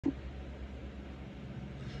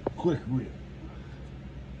Quick rip.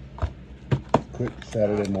 Quick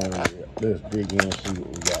Saturday morning rip. Let's dig in and see what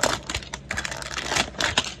we got.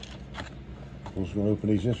 I was going to open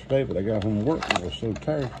these yesterday, but I got home from work and I was so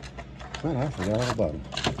tired. Man, I forgot all about them.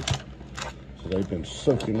 So they've been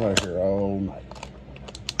soaking right here all night.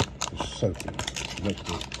 Just soaking. Next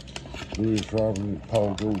to Louis Robert and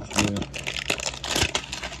Paul Goldsmith.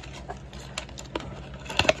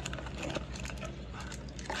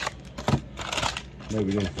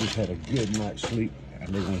 Maybe they just had a good night's sleep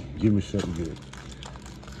and they're going to give me something good.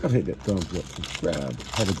 I'll hit that thumbs up, subscribe.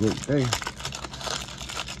 Have a great day.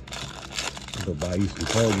 Go buy you some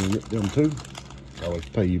cards and rip them too. Always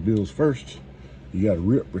pay your bills first. You got to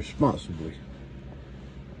rip responsibly.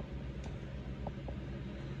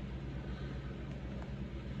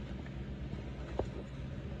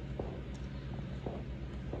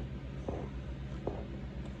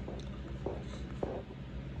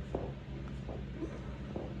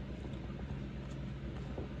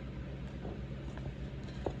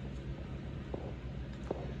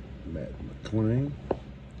 Matt McClain.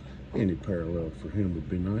 Any parallel for him would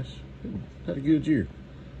be nice. Had a good year.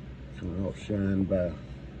 Coming off shine by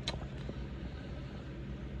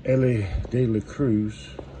Ellie De La Cruz.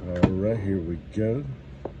 All right, here we go.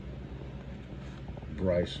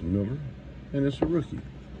 Bryce Miller, and it's a rookie,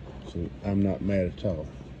 so I'm not mad at all.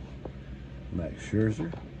 Max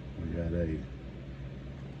Scherzer. We got a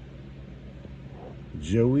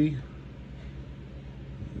Joey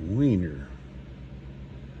Wiener.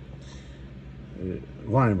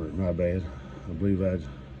 Weimer, my bad. I believe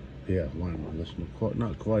yeah, Weimer. That's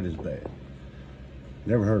not quite as bad.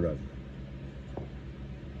 Never heard of him.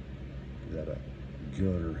 Got a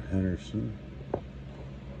Gunnar Henderson.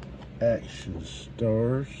 Action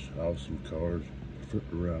Stars. Awesome cards.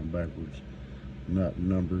 Flipped around backwards. Not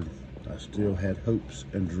numbered. I still had hopes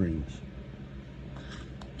and dreams.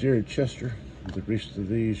 Jared Chester. The rest of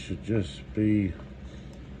these should just be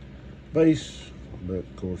base. But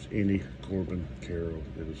of course, any Corbin Carroll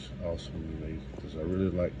is awesome to me because I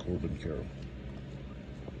really like Corbin Carroll.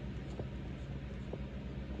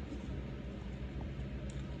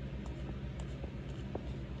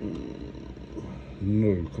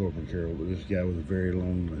 No Corbin Carroll, but this guy with a very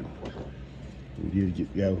long name. We did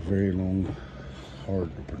get the guy with a very long,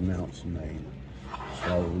 hard to pronounce name.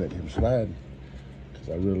 So I will let him slide because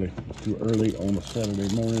I really, it's too early on a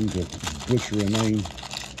Saturday morning to butcher a name.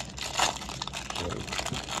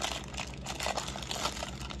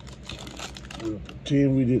 We'll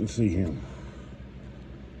pretend we didn't see him.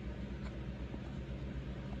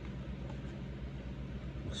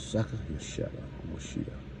 Masaka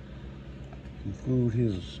Yoshida. He pulled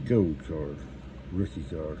his gold card, rookie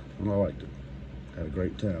card, and I liked it. Had a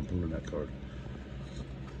great time pulling that card.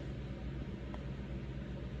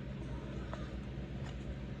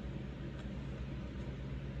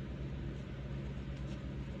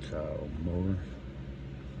 Kyle Moore.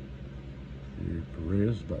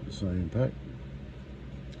 Perez, about the same pack.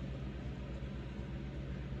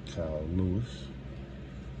 Kyle Lewis,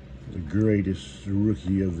 the greatest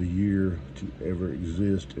rookie of the year to ever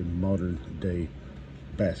exist in modern day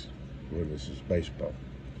basketball. Well, this is baseball.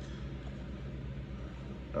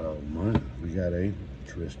 Oh man, we got a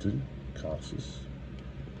Tristan Casas,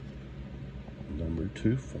 number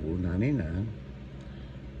 2, $4.99.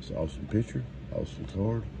 It's an awesome picture, awesome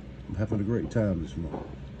card. I'm having a great time this morning.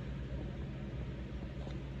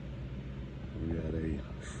 We got a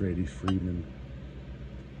Freddie Freeman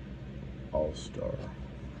All-Star.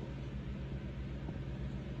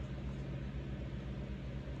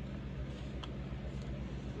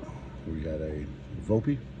 We got a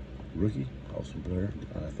Volpe, rookie, awesome player.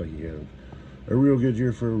 I think he had a real good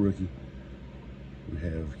year for a rookie. We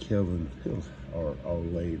have Kelvin Hill, all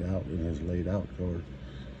laid out in his laid out card.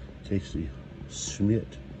 Casey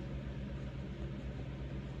Schmidt.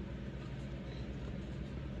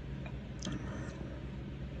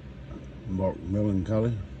 Mark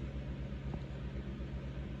Melancholy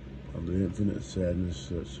of the infinite sadness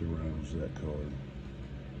that surrounds that card.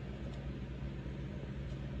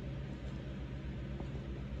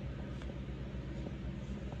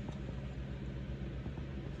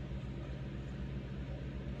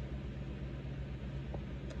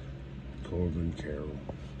 Corbin Carroll,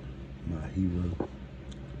 my hero.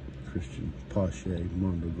 Christian Pache,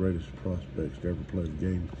 one of the greatest prospects to ever play the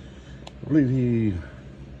game. I believe he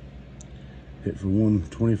hit for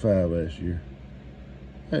 125 last year.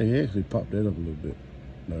 Hey, he actually popped that up a little bit.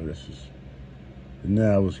 No, this is,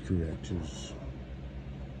 now I was correct. It's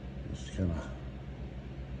kind of,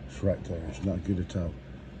 it's right there. It's not good at all.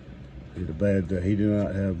 He had a bad day. He did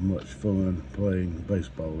not have much fun playing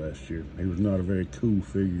baseball last year. He was not a very cool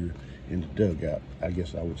figure in the dugout, I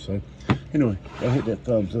guess I would say. Anyway, y'all hit that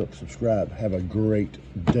thumbs up, subscribe. Have a great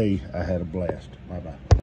day. I had a blast. Bye-bye.